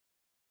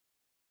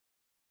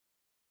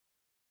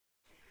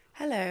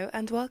Hello,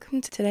 and welcome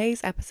to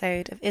today's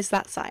episode of Is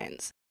That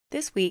Science?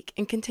 This week,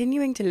 in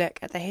continuing to look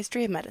at the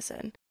history of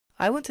medicine,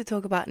 I want to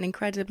talk about an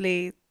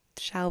incredibly,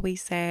 shall we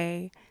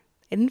say,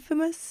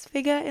 infamous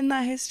figure in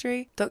that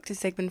history, Dr.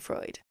 Sigmund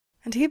Freud.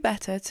 And who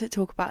better to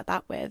talk about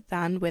that with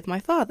than with my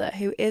father,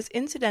 who is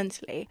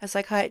incidentally a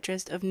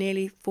psychiatrist of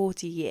nearly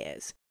 40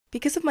 years.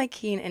 Because of my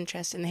keen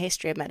interest in the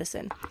history of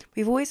medicine,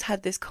 we've always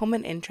had this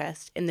common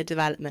interest in the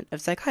development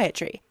of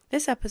psychiatry.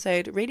 This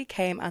episode really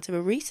came out of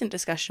a recent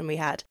discussion we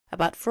had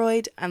about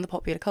Freud and the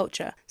popular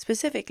culture,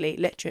 specifically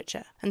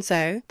literature. And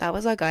so, that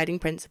was our guiding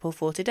principle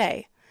for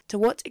today. To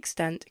what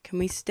extent can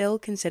we still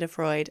consider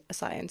Freud a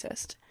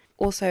scientist?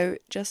 Also,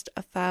 just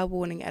a fair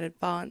warning in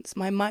advance,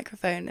 my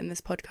microphone in this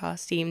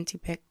podcast seemed to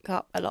pick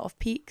up a lot of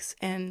peaks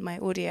in my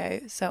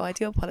audio, so I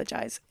do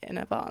apologise in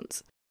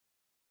advance.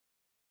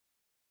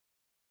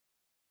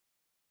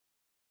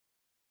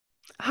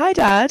 Hi,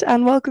 Dad,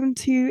 and welcome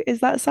to Is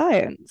That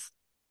Science?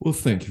 Well,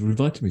 thank you for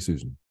inviting me,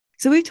 Susan.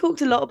 So we've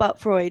talked a lot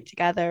about Freud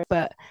together,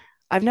 but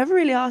I've never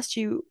really asked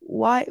you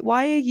why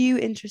are you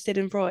interested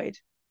in Freud?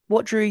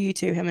 What drew you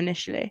to him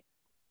initially?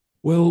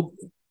 Well,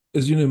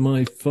 as you know,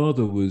 my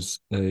father was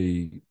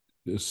a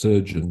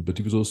surgeon, but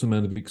he was also a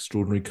man of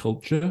extraordinary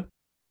culture.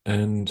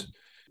 And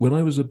when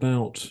I was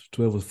about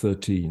 12 or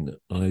 13,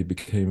 I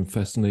became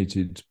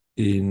fascinated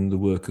in the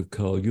work of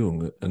Carl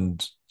Jung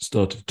and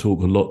started to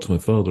talk a lot to my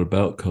father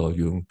about Carl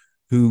Jung,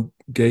 who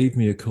gave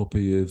me a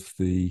copy of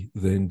the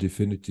then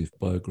definitive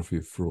biography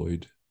of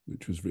Freud,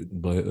 which was written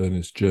by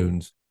Ernest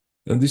Jones.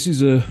 And this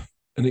is an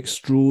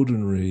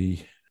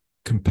extraordinary,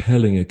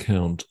 compelling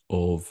account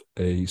of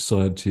a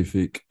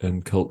scientific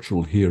and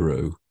cultural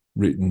hero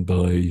written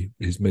by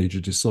his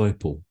major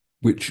disciple,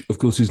 which, of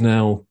course, is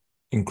now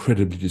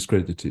incredibly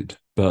discredited.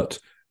 But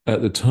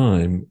at the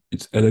time,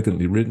 it's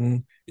elegantly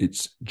written,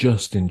 it's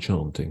just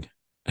enchanting.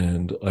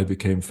 And I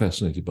became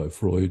fascinated by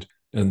Freud.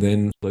 And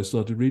then I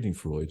started reading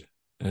Freud.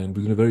 And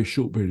within a very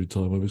short period of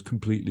time, I was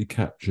completely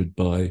captured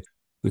by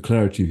the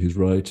clarity of his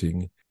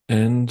writing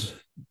and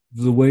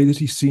the way that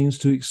he seems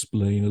to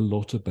explain a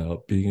lot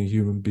about being a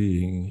human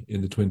being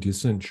in the 20th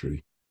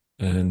century.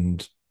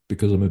 And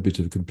because I'm a bit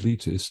of a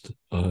completist,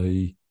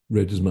 I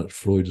read as much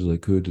Freud as I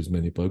could, as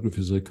many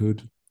biographies as I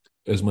could.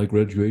 As my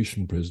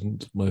graduation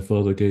present, my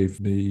father gave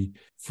me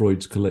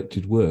Freud's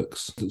collected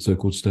works, the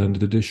so-called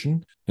standard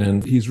edition,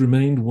 and he's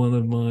remained one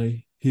of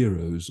my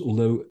heroes,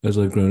 although as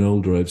I've grown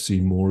older, I've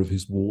seen more of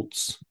his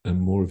warts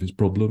and more of his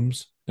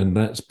problems, and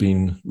that's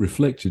been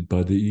reflected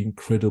by the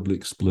incredible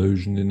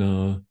explosion in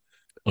our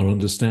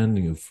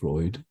understanding of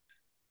Freud.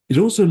 It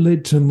also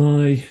led to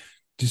my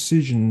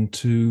decision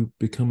to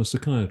become a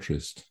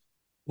psychiatrist,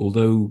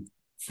 although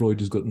Freud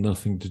has got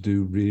nothing to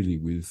do really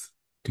with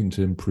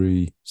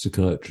contemporary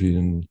psychiatry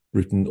in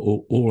Britain,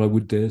 or I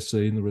would dare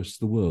say in the rest of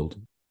the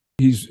world.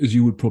 He's, as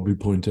you would probably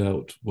point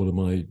out, one of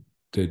my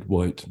dead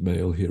white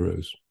male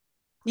heroes.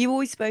 You've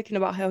always spoken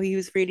about how he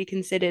was really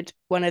considered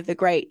one of the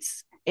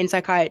greats in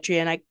psychiatry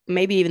and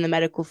maybe even the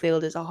medical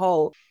field as a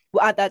whole.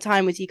 Well, at that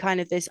time, was he kind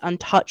of this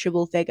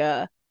untouchable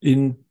figure?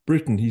 In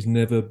Britain, he's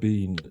never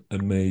been a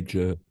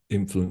major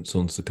influence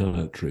on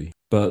psychiatry,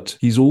 but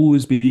he's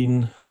always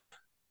been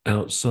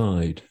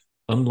outside.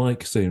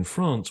 Unlike, say, in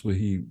France, where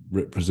he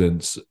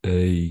represents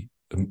a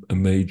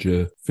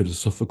major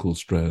philosophical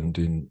strand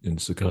in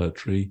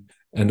psychiatry.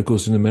 And of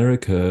course, in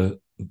America,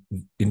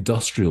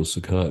 industrial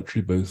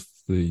psychiatry, both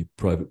the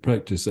private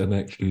practice and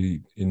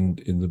actually in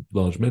the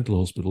large mental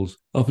hospitals,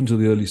 up until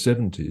the early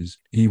 70s,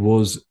 he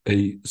was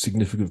a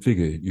significant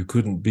figure. You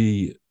couldn't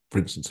be, for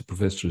instance, a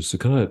professor of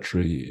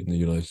psychiatry in the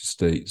United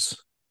States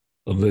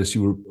unless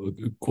you were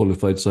a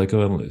qualified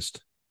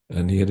psychoanalyst.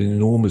 And he had an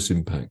enormous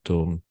impact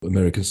on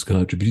American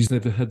psychiatry, but he's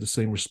never had the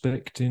same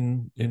respect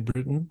in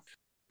Britain.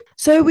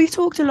 So we've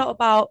talked a lot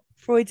about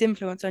Freud's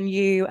influence on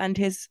you and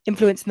his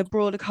influence in the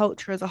broader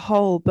culture as a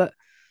whole, but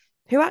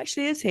who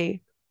actually is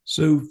he?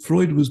 So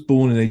Freud was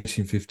born in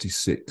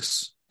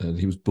 1856, and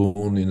he was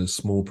born in a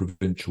small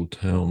provincial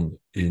town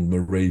in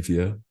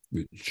Moravia,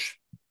 which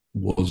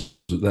was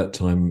at that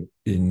time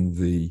in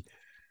the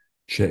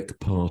Czech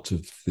part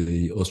of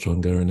the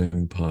Austro-Hungarian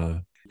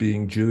Empire.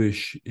 Being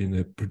Jewish in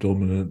a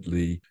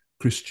predominantly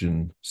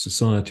Christian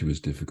society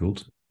was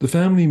difficult. The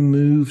family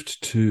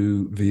moved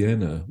to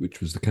Vienna, which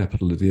was the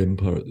capital of the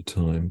empire at the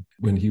time,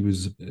 when he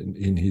was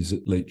in his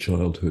late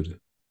childhood.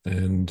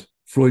 And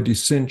Freud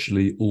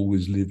essentially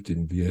always lived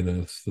in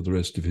Vienna for the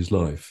rest of his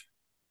life.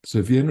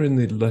 So Vienna in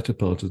the latter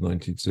part of the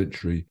 19th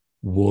century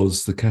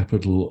was the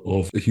capital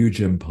of a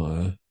huge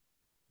empire,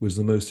 was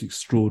the most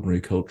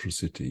extraordinary cultural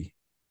city.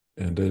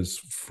 And as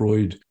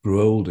Freud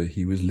grew older,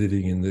 he was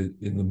living in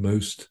the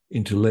most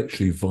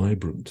intellectually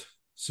vibrant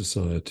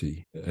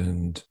society.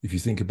 And if you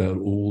think about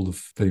all the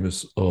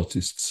famous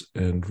artists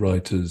and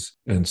writers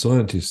and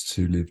scientists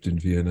who lived in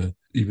Vienna,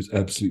 he was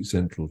absolutely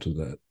central to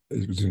that.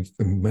 It was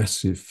a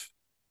massive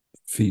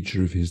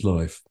feature of his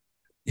life.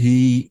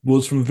 He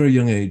was from a very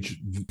young age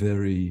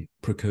very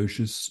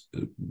precocious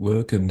at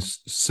work and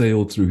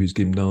sailed through his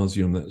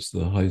gymnasium, that's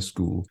the high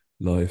school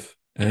life,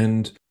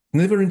 and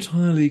never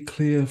entirely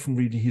clear from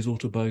reading his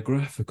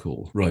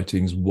autobiographical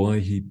writings why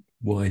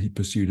he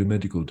pursued a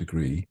medical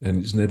degree,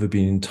 and it's never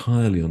been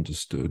entirely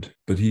understood.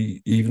 But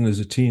he, even as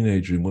a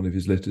teenager, in one of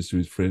his letters to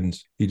his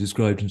friends, he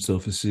described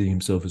himself as seeing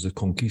himself as a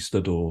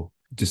conquistador,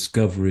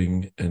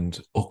 discovering and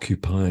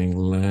occupying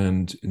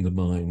land in the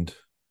mind,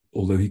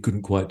 although he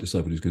couldn't quite decide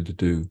what he was going to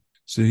do.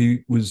 So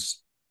he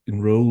was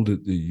enrolled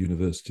at the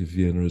University of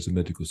Vienna as a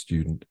medical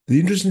student. The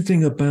interesting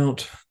thing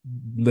about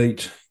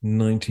late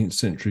 19th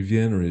century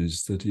Vienna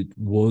is that it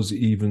was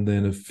even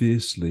then a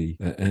fiercely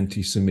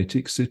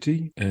anti-Semitic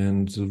city,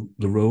 and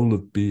the role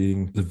of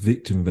being the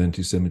victim of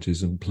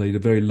anti-Semitism played a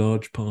very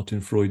large part in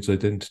Freud's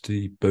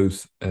identity,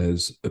 both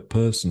as a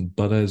person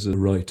but as a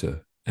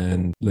writer.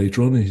 And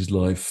later on in his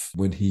life,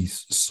 when he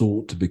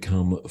sought to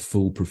become a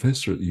full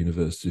professor at the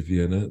University of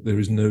Vienna, there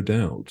is no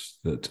doubt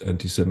that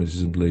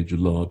anti-Semitism played a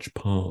large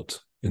part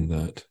in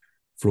that.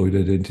 Freud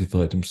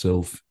identified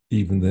himself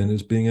even then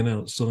as being an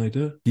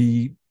outsider.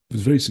 He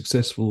was very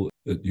successful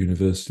at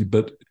university,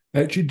 but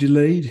actually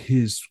delayed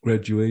his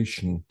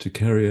graduation to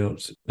carry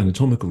out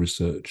anatomical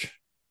research.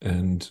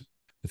 And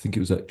I think it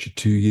was actually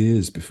 2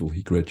 years before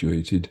he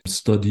graduated,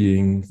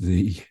 studying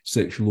the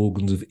sexual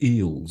organs of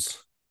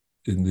eels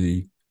in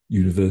the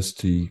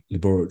university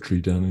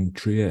laboratory down in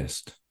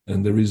Trieste.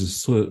 And there is a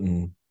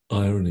certain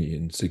irony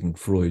in Sigmund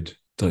Freud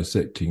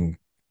dissecting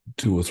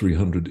 200 or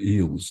 300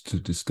 eels to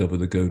discover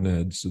the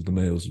gonads of the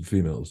males and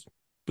females.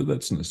 But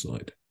that's an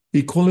aside.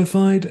 He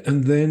qualified,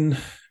 and then,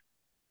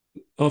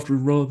 after a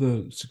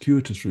rather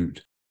circuitous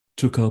route,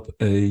 took up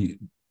a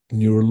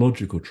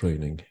neurological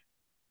training.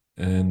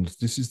 And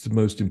this is the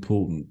most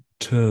important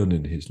turn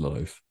in his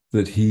life,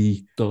 that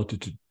he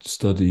started to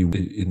study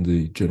in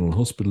the General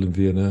Hospital in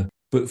Vienna,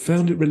 but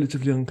found it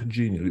relatively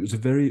uncongenial. It was a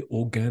very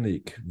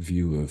organic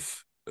view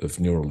of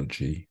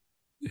neurology.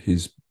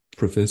 His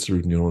professor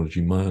of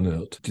neurology,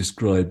 Meyernout,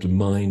 described the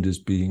mind as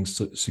being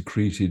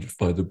secreted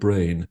by the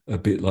brain, a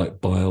bit like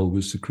bile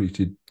was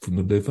secreted from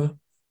the liver.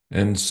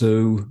 And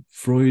so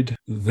Freud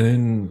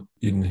then,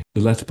 in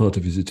the latter part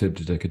of his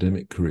attempted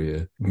academic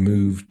career,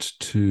 moved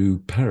to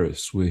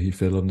Paris, where he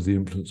fell under the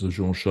influence of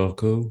Jean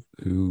Charcot,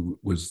 who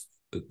was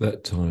at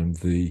that time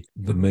the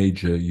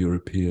major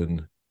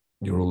European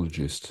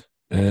neurologist.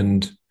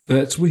 And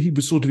that's where he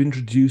was sort of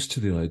introduced to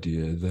the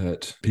idea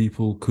that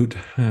people could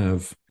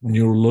have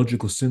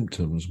neurological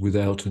symptoms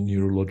without a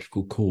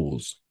neurological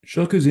cause.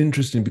 Charcot is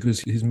interesting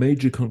because his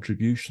major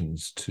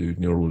contributions to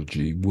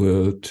neurology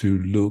were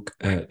to look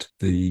at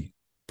the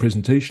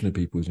presentation of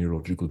people with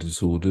neurological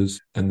disorders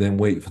and then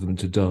wait for them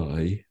to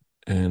die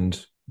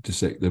and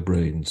dissect their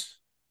brains.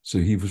 So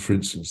he was, for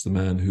instance, the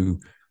man who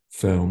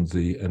found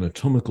the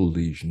anatomical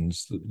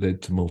lesions that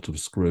led to multiple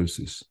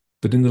sclerosis.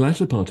 But in the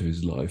latter part of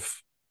his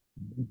life,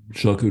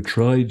 Charcot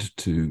tried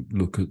to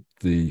look at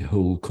the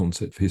whole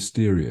concept of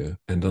hysteria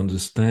and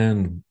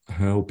understand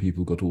how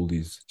people got all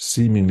these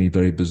seemingly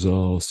very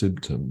bizarre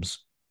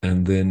symptoms,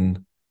 and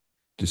then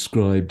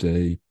described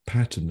a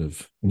pattern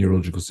of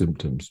neurological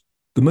symptoms.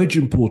 The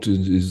major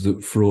importance is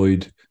that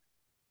Freud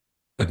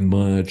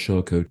admired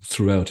Charcot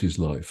throughout his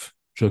life.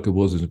 Charcot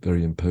was a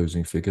very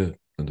imposing figure,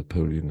 a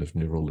Napoleon of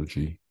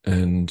neurology,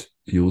 and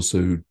he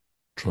also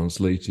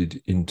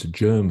translated into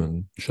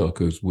German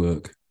Charcot's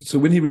work. So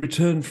when he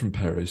returned from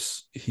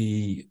Paris,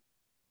 he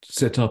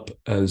set up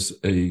as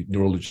a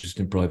neurologist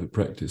in private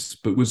practice,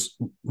 but was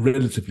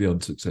relatively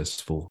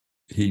unsuccessful.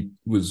 He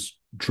was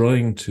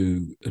trying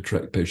to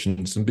attract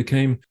patients and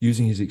became,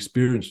 using his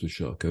experience with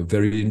Charcot,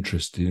 very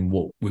interested in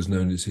what was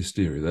known as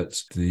hysteria.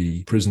 That's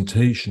the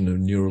presentation of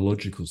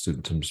neurological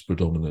symptoms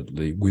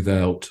predominantly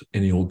without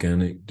any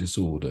organic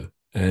disorder.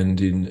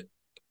 And in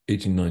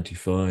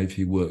 1895,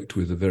 he worked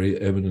with a very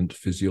eminent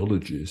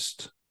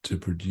physiologist to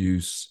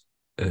produce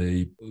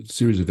a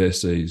series of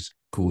essays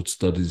called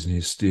Studies in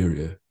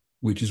Hysteria,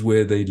 which is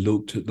where they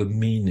looked at the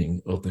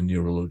meaning of the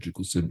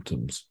neurological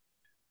symptoms.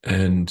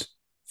 And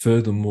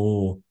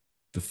furthermore,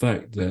 the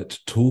fact that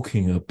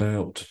talking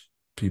about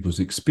people's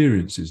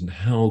experiences and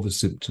how the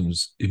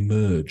symptoms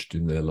emerged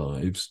in their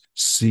lives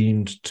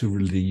seemed to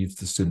relieve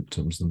the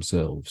symptoms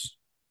themselves.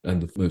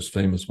 And the most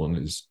famous one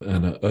is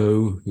Anna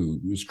O, who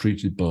was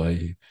treated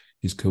by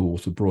his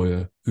co-author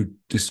Breuer, who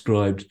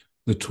described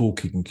the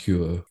talking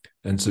cure.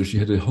 And so she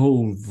had a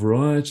whole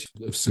variety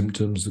of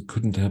symptoms that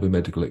couldn't have a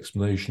medical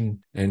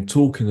explanation, and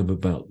talking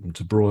about them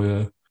to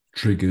Breuer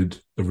triggered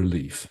a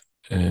relief.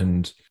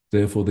 And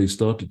therefore, they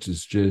started to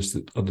suggest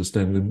that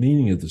understanding the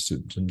meaning of the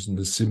symptoms and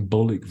the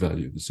symbolic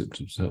value of the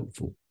symptoms is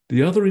helpful.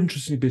 The other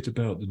interesting bit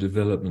about the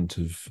development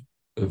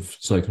of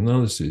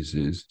psychoanalysis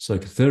is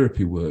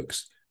psychotherapy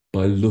works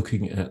by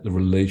looking at the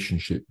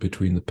relationship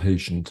between the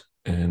patient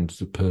and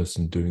the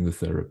person doing the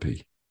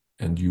therapy.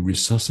 And you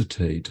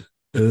resuscitate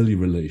early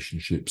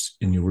relationships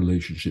in your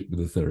relationship with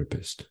the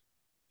therapist.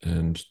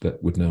 And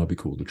that would now be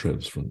called the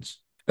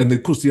transference. And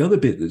of course, the other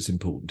bit that's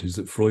important is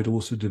that Freud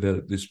also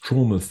developed this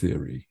trauma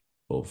theory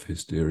of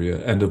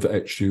hysteria and of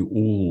actually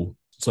all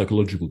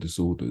psychological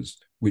disorders,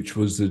 which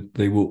was that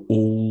they were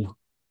all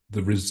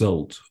the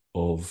result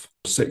of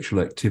sexual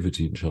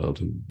activity in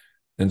childhood.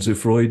 And so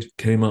Freud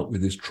came up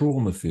with this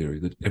trauma theory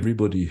that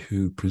everybody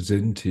who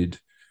presented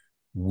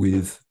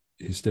with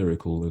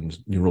hysterical and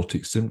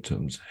neurotic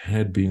symptoms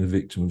had been a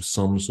victim of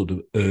some sort of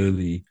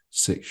early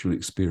sexual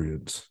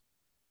experience.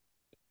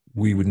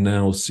 We would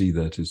now see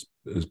that as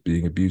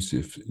being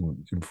abusive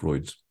in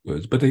Freud's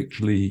words, but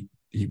actually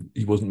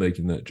he wasn't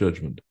making that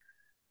judgment.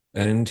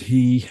 And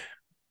he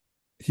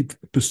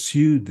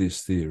pursued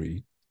this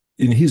theory.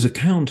 In his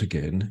account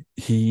again,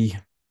 he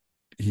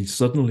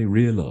suddenly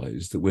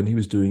realized that when he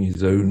was doing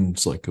his own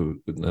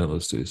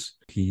psychoanalysis,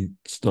 he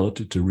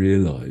started to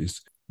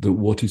realize that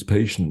what his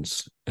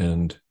patients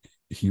and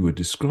he were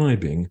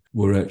describing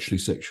were actually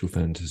sexual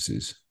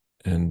fantasies.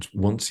 And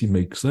once he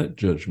makes that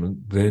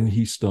judgment, then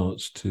he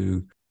starts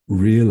to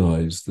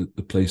realize that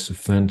the place of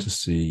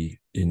fantasy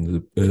in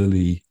the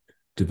early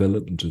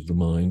development of the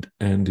mind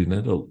and in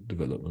adult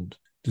development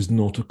does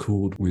not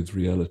accord with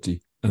reality.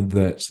 And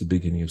that's the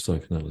beginning of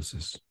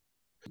psychoanalysis.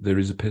 There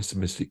is a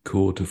pessimistic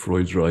core to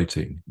Freud's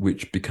writing,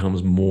 which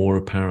becomes more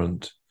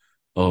apparent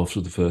after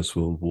the First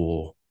World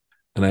War.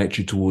 And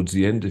actually, towards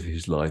the end of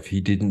his life,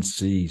 he didn't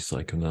see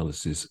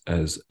psychoanalysis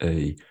as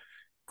a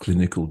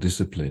clinical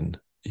discipline.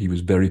 He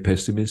was very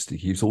pessimistic.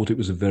 He thought it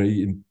was a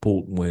very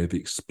important way of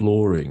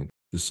exploring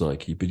the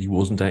psyche, but he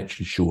wasn't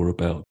actually sure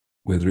about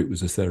whether it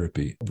was a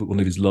therapy. But one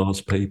of his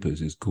last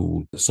papers is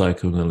called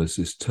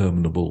Psychoanalysis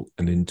Terminable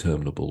and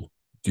Interminable.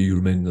 Do you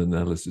remain in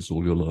analysis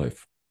all your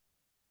life?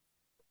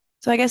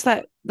 So I guess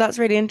that's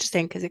really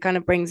interesting because it kind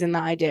of brings in the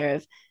idea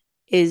of,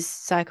 is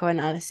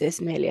psychoanalysis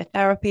merely a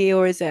therapy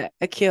or is it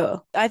a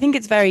cure? I think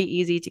it's very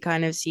easy to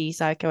kind of see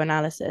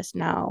psychoanalysis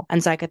now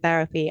and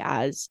psychotherapy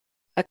as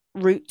a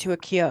route to a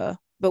cure.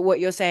 But what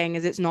you're saying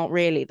is it's not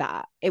really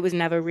that. It was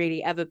never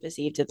really ever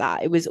perceived as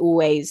that. It was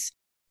always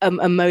a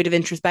mode of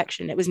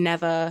introspection. It was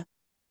never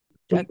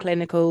a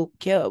clinical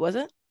cure, was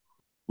it?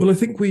 Well, I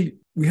think we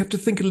have to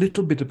think a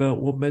little bit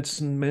about what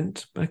medicine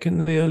meant back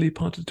in the early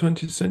part of the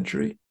 20th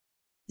century.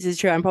 This is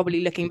true. I'm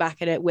probably looking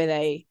back at it with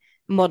a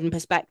modern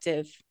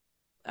perspective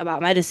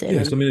about medicine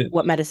Yes, and I mean,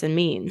 what medicine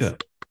means. yeah,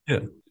 yeah.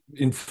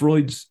 In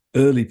Freud's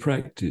early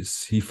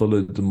practice, he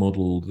followed the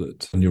model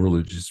that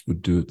neurologists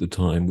would do at the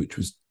time, which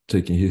was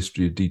taking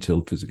history, a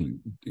detailed physical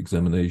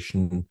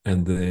examination,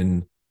 and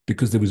then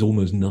because there was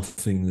almost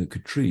nothing that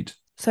could treat.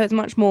 So it's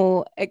much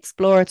more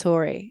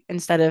exploratory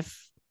instead of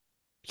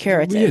Well,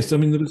 yes, curative. I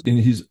mean, in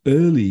his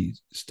early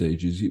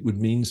stages, it would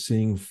mean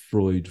seeing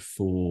Freud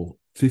for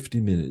 50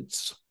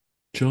 minutes,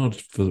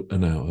 charged for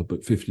an hour,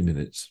 but 50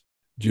 minutes,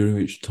 during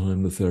which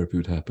time the therapy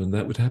would happen.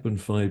 That would happen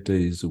 5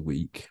 days a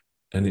week,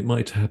 and it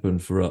might happen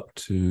for up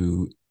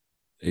to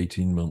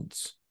 18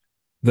 months.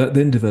 That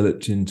then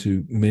developed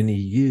into many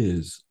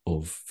years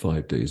of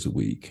 5 days a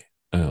week,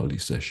 hourly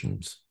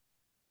sessions.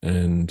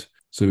 And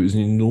so it was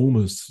an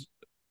enormous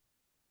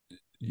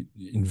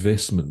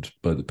investment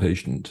by the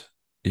patient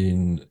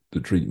in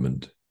the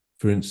treatment.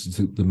 For instance,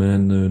 the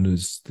man known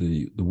as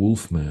the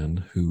Wolf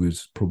Man, who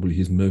was probably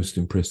his most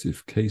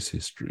impressive case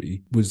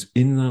history, was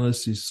in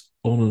analysis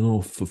on and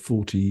off for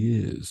 40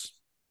 years.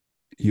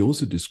 He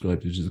also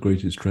described it as the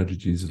greatest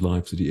tragedy of his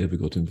life that he ever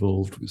got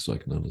involved with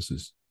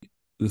psychoanalysis.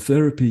 The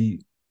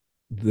therapy,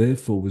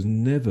 therefore, was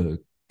never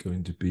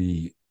going to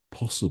be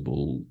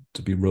possible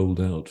to be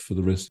rolled out for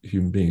the rest of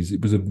human beings.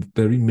 It was a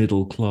very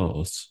middle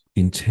class,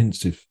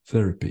 intensive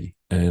therapy.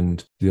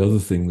 And the other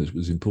thing that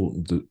was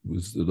important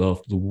was that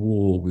after the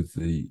war, with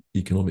the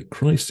economic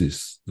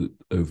crisis that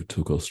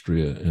overtook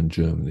Austria and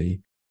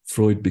Germany,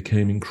 Freud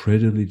became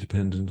incredibly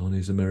dependent on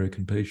his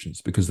American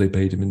patients because they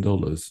paid him in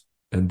dollars.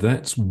 And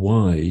that's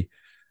why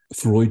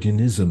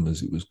Freudianism,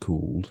 as it was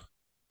called,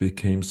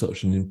 became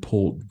such an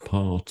important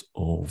part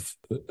of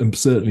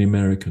certainly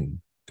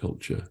American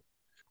culture.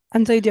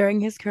 And so during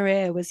his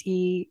career, was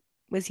he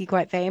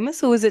quite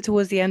famous or was it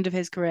towards the end of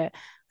his career?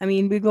 I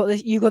mean,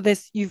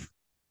 you've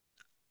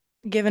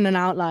given an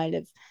outline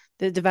of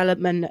the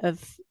development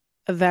of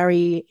a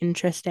very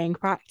interesting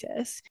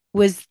practice.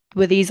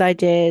 Were these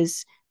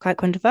ideas quite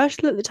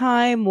controversial at the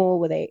time, or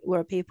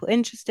were people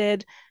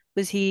interested?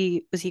 Was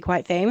he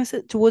quite famous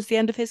towards the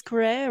end of his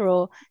career,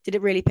 or did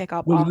it really pick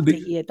up Well, after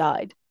he had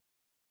died?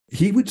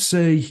 he would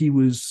say he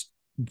was,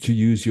 to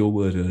use your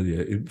word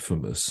earlier,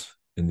 infamous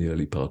in the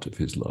early part of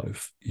his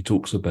life. He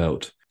talks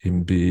about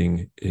him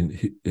being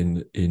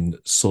in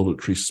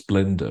solitary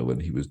splendor when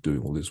he was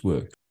doing all this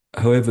work.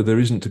 However, there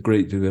isn't a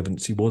great deal of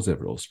evidence he was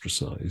ever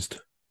ostracized,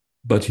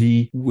 but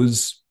he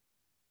was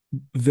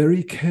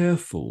very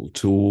careful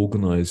to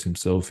organize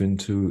himself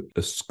into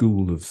a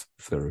school of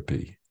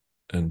therapy.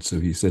 And so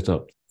he set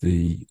up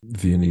the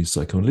Viennese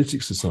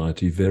Psychoanalytic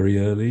Society very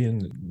early in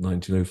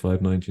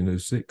 1905,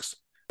 1906,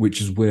 which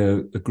is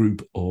where a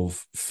group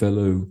of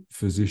fellow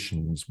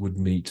physicians would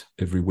meet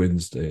every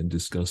Wednesday and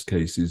discuss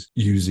cases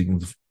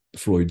using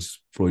Freud's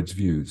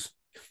views.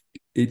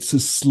 It's a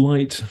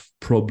slight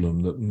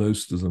problem that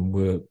most of them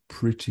were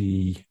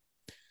pretty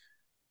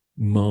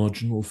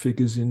marginal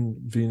figures in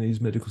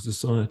Viennese medical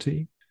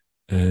society.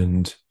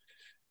 And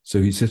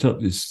so he set up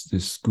this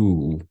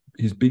school.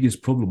 His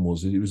biggest problem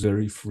was that it was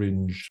very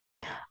fringe.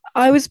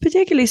 I was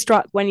particularly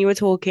struck when you were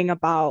talking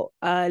about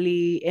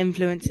early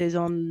influences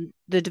on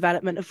the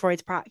development of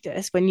Freud's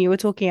practice, when you were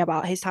talking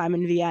about his time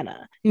in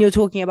Vienna, and you're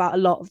talking about a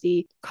lot of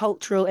the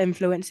cultural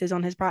influences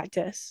on his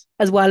practice,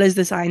 as well as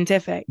the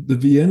scientific. The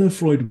Vienna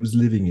Freud was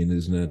living in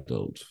as an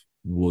adult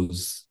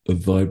was a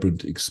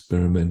vibrant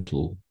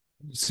experimental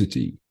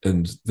city.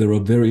 And there are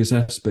various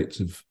aspects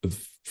of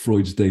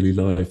Freud's daily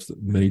life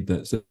that made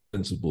that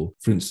sensible.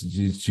 For instance,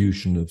 the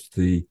institution of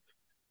the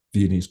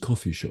Viennese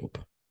coffee shop,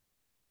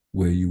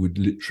 where you would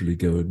literally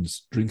go and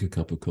drink a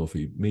cup of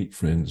coffee, meet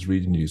friends,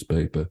 read a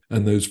newspaper,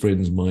 and those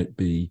friends might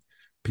be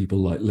people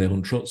like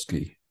Leon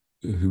Trotsky,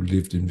 who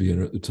lived in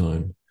Vienna at the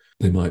time.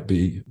 They might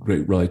be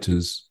great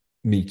writers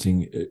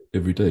meeting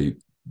every day.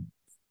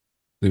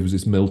 There was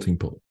this melting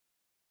pot.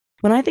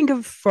 When I think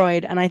of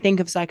Freud and I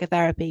think of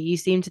psychotherapy, you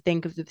seem to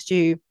think of the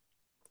two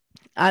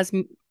as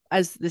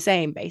as the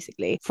same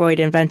basically. Freud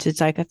invented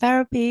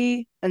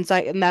psychotherapy and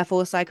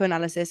therefore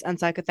psychoanalysis and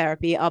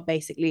psychotherapy are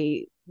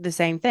basically the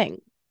same thing.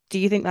 Do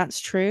you think that's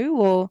true,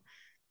 or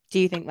do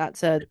you think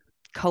that's a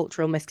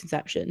cultural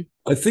misconception?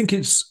 I think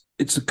it's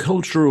a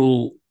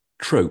cultural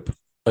trope.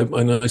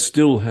 And I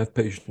still have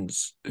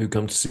patients who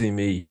come to see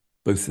me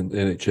both in the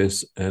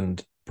NHS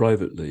and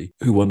privately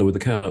who wonder where the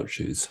couch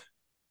is.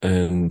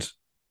 And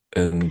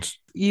and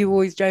You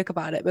always joke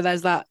about it, but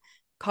there's that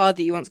card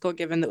that you once got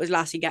given that was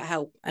Lassie get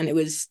help, and it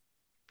was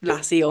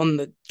Lassie on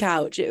the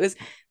couch. It was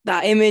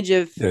that image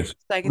of yes, it was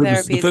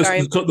psychotherapy the is first,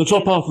 very the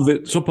top half of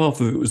it. Top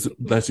half of it was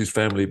Lassie's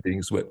family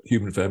being swept,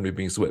 human family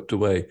being swept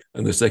away,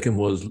 and the second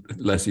was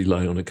Lassie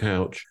lying on a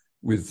couch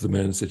with the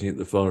man sitting at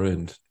the far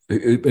end. I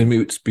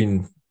mean, it's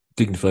been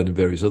dignified in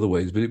various other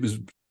ways, but it was.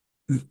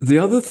 The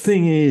other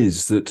thing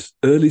is that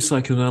early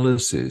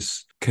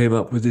psychoanalysis came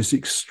up with this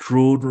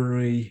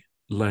extraordinary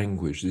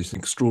language, this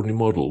extraordinary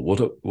model.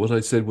 What I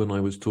said when I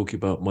was talking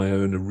about my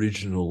own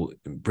original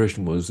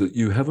impression was that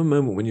you have a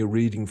moment when you're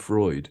reading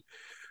Freud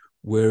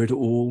where it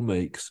all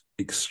makes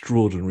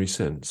extraordinary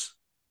sense,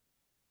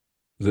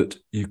 that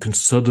you can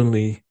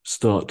suddenly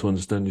start to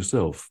understand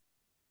yourself.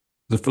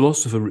 The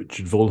philosopher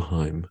Richard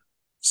Wollheim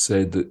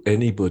said that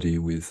anybody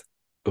with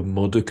a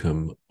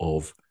modicum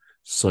of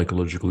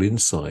psychological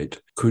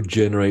insight could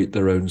generate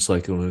their own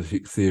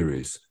psychoanalytic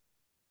theories.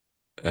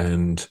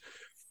 And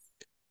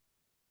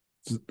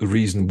the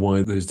reason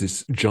why there's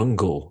this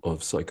jungle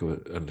of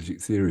psychoanalytic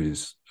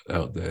theories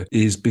out there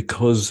is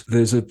because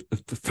there's a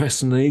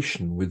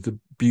fascination with the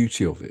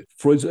beauty of it.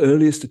 Freud's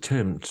earliest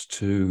attempt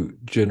to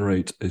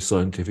generate a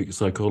scientific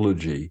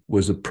psychology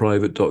was a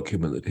private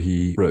document that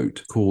he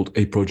wrote called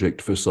A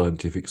Project for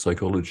Scientific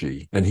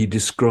Psychology. And he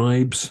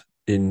describes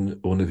in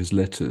one of his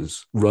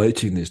letters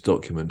writing this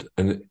document,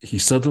 and he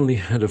suddenly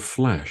had a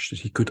flash that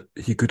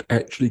he could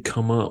actually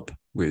come up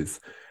with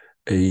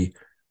a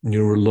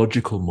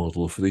neurological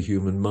model for the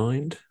human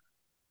mind,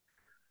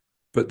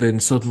 but then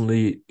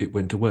suddenly it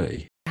went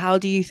away. How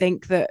do you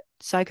think that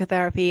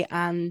psychotherapy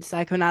and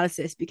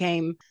psychoanalysis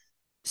became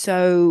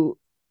so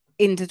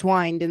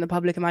intertwined in the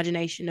public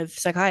imagination of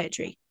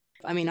psychiatry?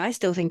 I mean, I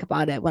still think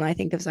about it when I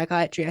think of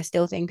psychiatry. I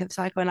still think of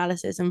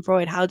psychoanalysis and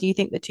Freud. How do you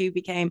think the two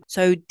became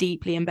so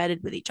deeply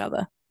embedded with each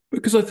other?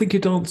 Because I think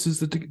it answers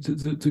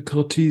the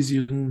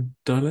Cartesian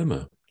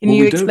dilemma. Can What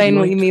you we don't explain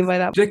what you like, mean by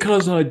that?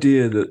 Descartes'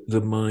 idea that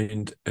the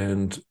mind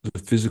and the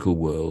physical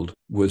world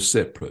were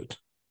separate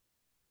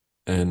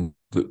and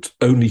that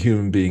only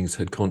human beings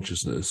had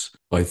consciousness,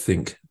 I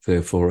think,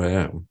 therefore I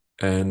am.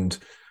 And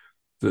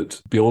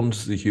that beyond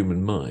the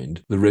human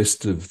mind, the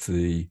rest of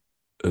the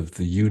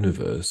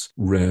universe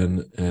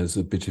ran as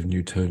a bit of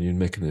Newtonian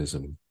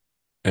mechanism.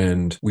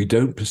 And we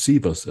don't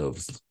perceive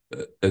ourselves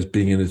as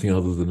being anything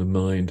other than a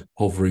mind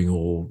hovering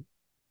or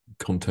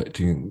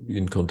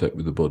in contact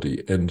with the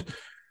body. And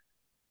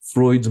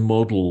Freud's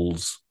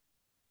models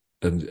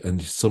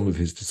and some of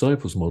his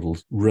disciples'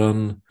 models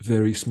run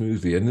very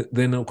smoothly. And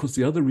then, of course,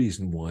 the other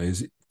reason why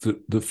is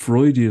that the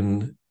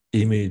Freudian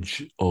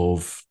image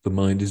of the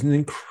mind is an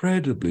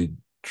incredibly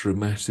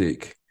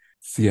dramatic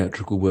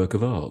theatrical work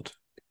of art.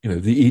 You know,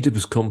 the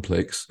Oedipus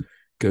complex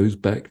goes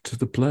back to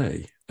the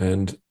play,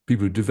 and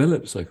people who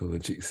develop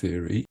psychoanalytic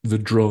theory, the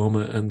drama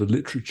and the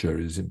literature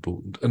is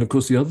important. And of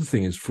course, the other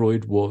thing is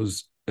Freud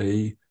was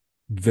a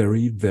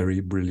very, very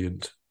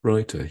brilliant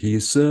writer. He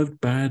is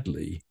served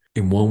badly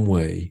in one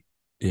way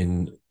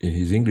in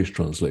his English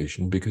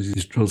translation, because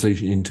his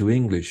translation into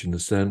English in the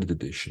standard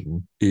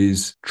edition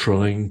is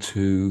trying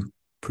to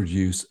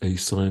produce a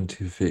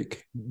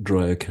scientific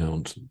dry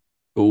account.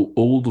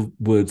 All the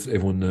words that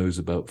everyone knows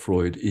about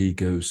Freud,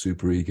 ego,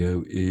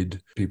 superego,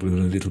 id, people who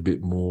know a little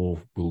bit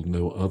more will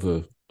know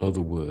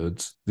other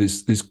words.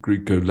 This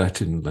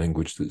Greco-Latin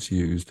language that's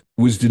used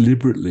was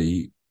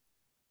deliberately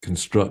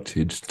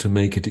constructed to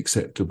make it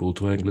acceptable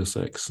to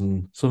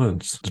Anglo-Saxon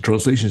science. The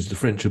translations to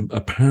French are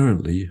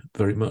apparently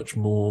very much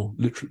more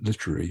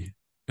literary.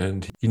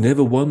 And he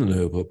never won the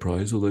Nobel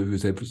Prize, although he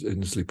was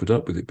endlessly put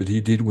up with it. But he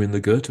did win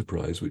the Goethe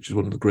Prize, which is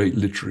one of the great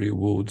literary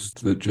awards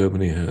that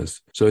Germany has.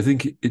 So I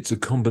think it's a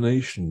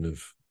combination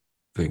of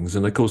things.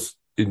 And of course,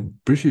 in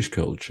British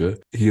culture,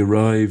 he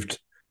arrived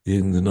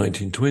in the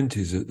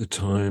 1920s at the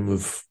time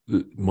of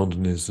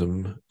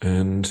modernism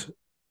and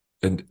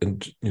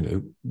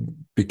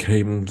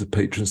became the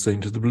patron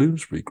saint of the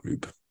Bloomsbury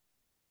Group.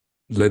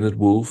 Leonard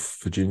Woolf,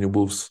 Virginia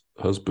Woolf's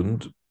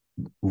husband,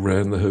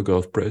 ran the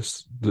Hogarth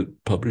press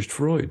that published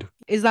Freud.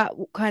 Is that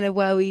kind of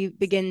where we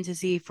begin to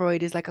see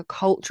Freud as like a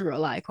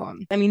cultural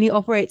icon? I mean, he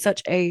operates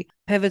such a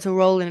pivotal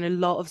role in a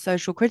lot of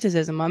social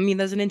criticism. I mean,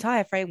 there's an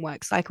entire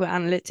framework,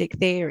 psychoanalytic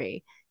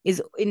theory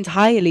is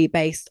entirely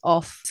based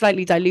off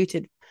slightly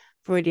diluted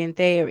Freudian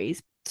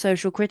theories,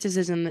 social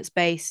criticism that's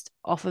based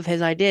off of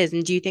his ideas.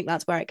 And do you think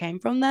that's where it came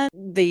from then?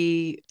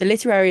 The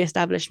literary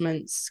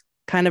establishment's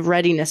kind of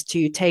readiness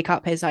to take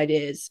up his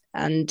ideas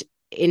and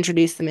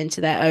introduce them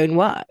into their own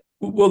work?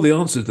 Well, the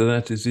answer to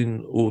that is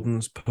in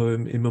Auden's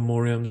poem In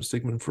Memoriam of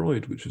Sigmund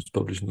Freud, which was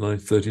published in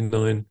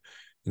 1939,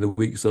 in the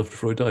weeks after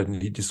Freud died.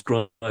 And he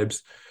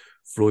describes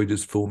Freud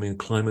as forming a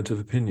climate of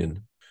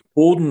opinion.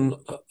 Auden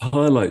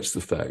highlights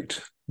the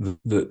fact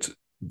that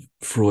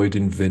Freud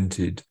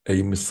invented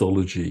a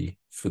mythology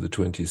for the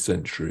 20th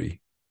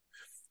century.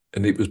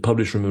 And it was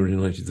published, remember, in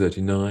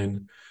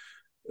 1939.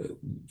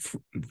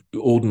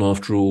 Auden,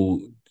 after all,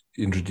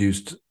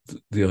 introduced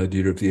the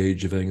idea of the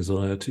age of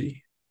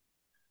anxiety.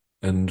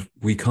 And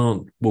we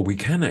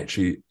can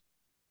actually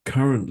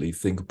currently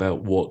think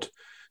about what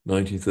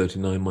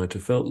 1939 might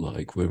have felt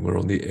like when we're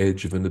on the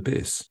edge of an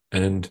abyss.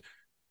 And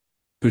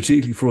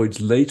particularly Freud's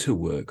later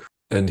work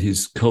and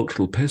his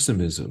cultural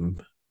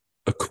pessimism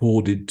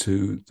accorded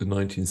to the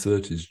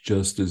 1930s,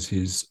 just as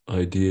his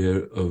idea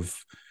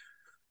of,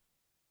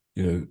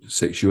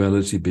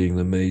 sexuality being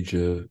the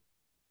major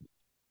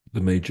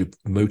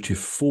motive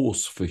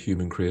force for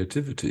human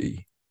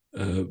creativity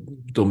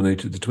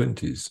dominated the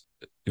 20s.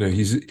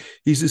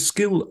 He's a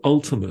skill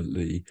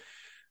ultimately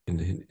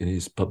in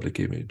his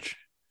public image.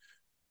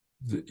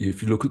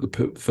 If you look at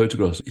the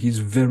photographs, he's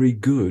very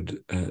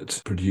good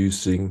at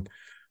producing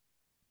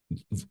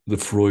the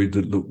Freud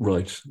that looked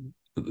right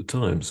at the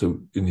time.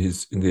 So in the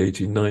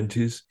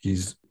 1890s,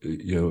 he's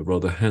a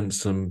rather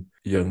handsome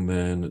young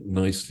man,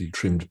 nicely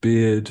trimmed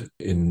beard,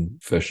 in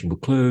fashionable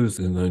clothes.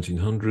 In the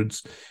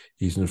 1900s,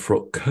 he's in a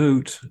frock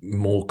coat,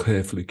 more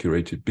carefully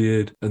curated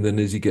beard. And then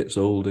as he gets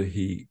older,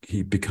 he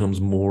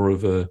becomes more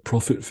of a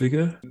prophet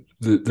figure.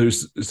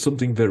 There's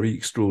something very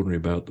extraordinary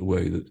about the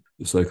way that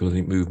the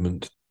psychoanalytic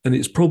movement, and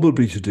it's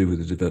probably to do with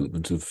the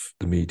development of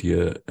the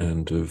media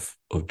and of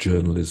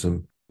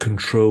journalism,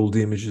 controlled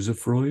the images of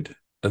Freud.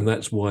 And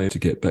that's why, to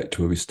get back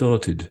to where we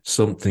started,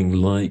 something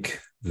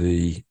like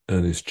the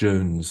Ernest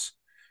Jones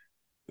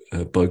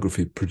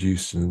biography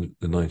produced in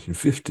the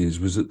 1950s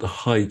was at the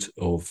height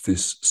of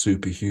this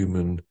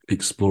superhuman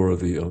explorer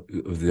of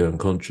the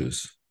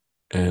unconscious.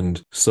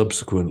 And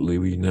subsequently,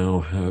 we now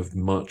have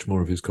much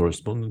more of his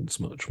correspondence,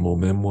 much more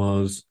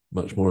memoirs,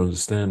 much more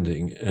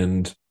understanding,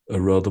 and a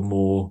rather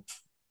more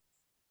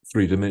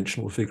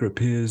three-dimensional figure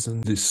appears in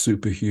this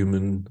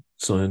superhuman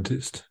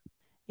scientist.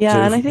 Yeah,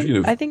 So,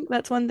 and I think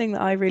that's one thing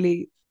that I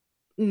really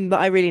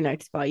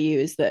noticed about you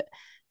is that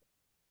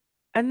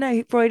I don't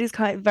know, Freud is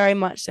kind of very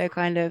much so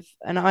kind of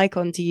an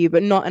icon to you,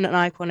 but not an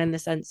icon in the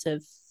sense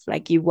of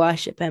like you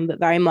worship him, but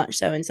very much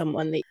so in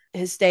someone that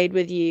has stayed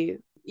with you.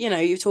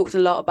 You've talked a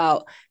lot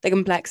about the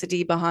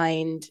complexity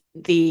behind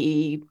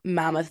the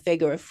mammoth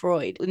figure of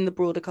Freud. In the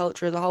broader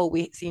culture as a whole,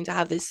 we seem to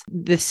have this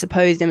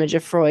supposed image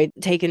of Freud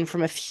taken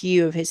from a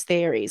few of his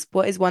theories.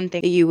 What is one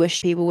thing that you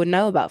wish people would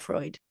know about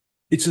Freud?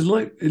 it's a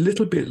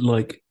little bit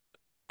like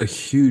a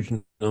huge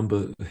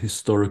number of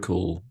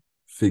historical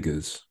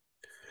figures.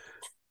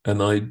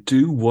 And I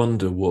do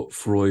wonder what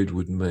Freud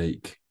would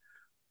make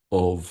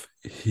of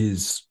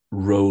his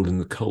role in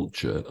the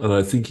culture. And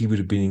I think he would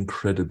have been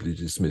incredibly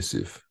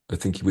dismissive. I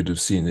think he would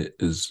have seen it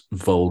as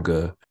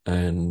vulgar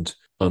and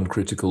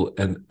uncritical,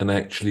 and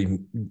actually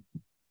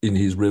in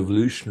his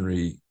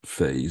revolutionary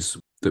phase,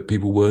 that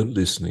people weren't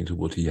listening to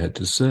what he had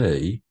to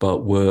say,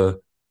 but were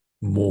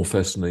more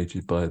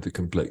fascinated by the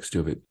complexity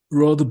of it.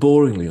 Rather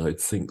boringly, I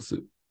think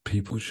that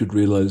people should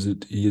realize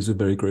that he is a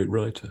very great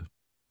writer.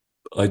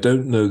 I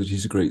don't know that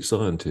he's a great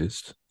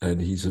scientist,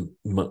 and he's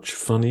much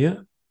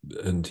funnier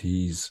and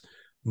he's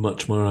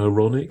much more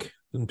ironic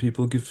than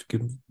people give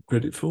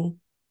credit for.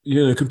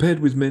 Compared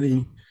with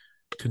many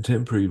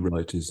contemporary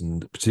writers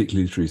and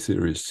particularly literary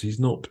theorists, he's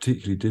not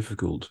particularly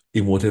difficult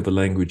in whatever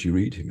language you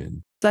read him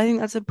in. So I think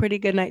that's a pretty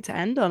good note to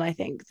end on. I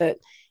think that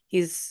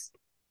he's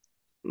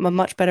a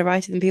much better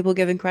writer than people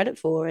give him credit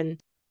for, and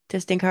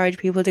just encourage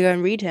people to go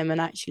and read him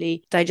and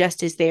actually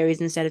digest his theories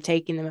instead of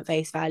taking them at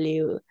face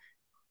value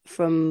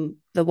from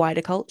the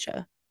wider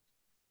culture.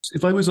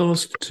 If I was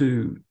asked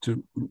to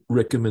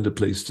recommend a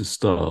place to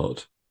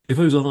start, if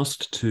I was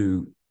asked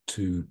to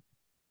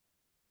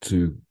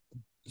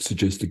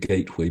suggest a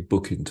gateway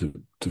book into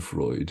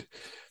Freud,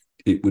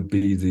 it would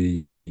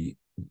be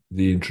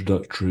the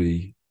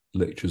introductory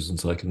lectures on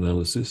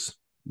psychoanalysis,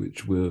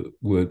 which were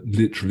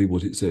literally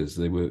what it says.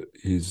 They were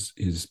his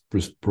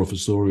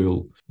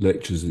professorial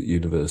lectures at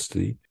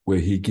university, where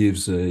he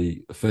gives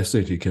a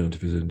fascinating account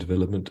of his own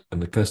development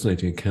and a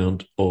fascinating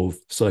account of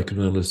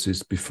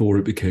psychoanalysis before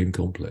it became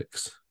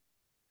complex.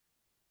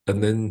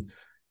 And then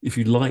if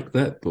you like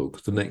that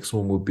book, the next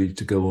one would be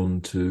to go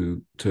on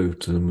to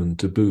Totem and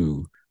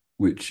Taboo,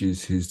 which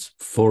is his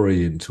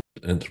foray into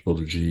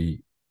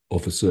anthropology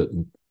of a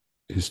certain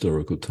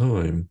historical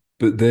time.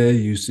 But there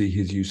you see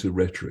his use of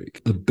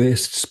rhetoric. The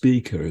best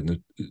speaker in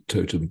the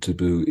Totem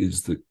Taboo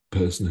is the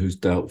person who's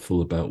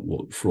doubtful about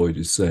what Freud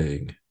is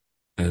saying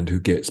and who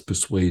gets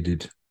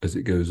persuaded as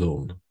it goes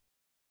on.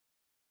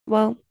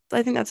 Well,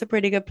 I think that's a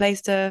pretty good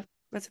place to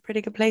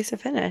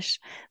finish.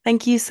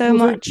 Thank you so Well,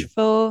 thank much you.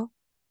 for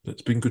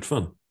That's been good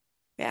fun.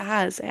 it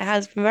has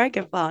been very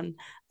good fun.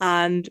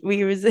 And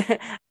we was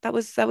that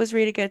was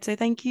really good. So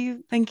thank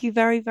you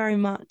very, very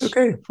much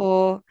Okay.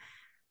 for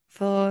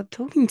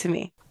talking to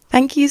me.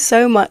 Thank you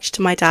so much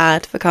to my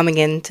dad for coming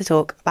in to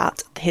talk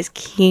about his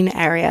keen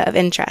area of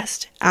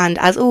interest. And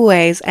as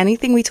always,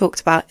 anything we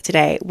talked about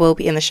today will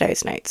be in the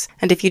show's notes.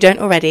 And if you don't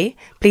already,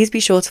 please be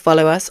sure to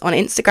follow us on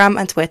Instagram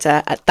and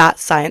Twitter at That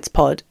Science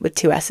Pod with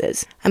 2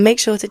 S's. And make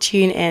sure to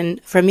tune in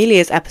for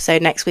Amelia's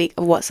episode next week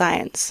of What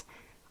Science.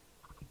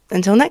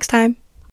 Until next time.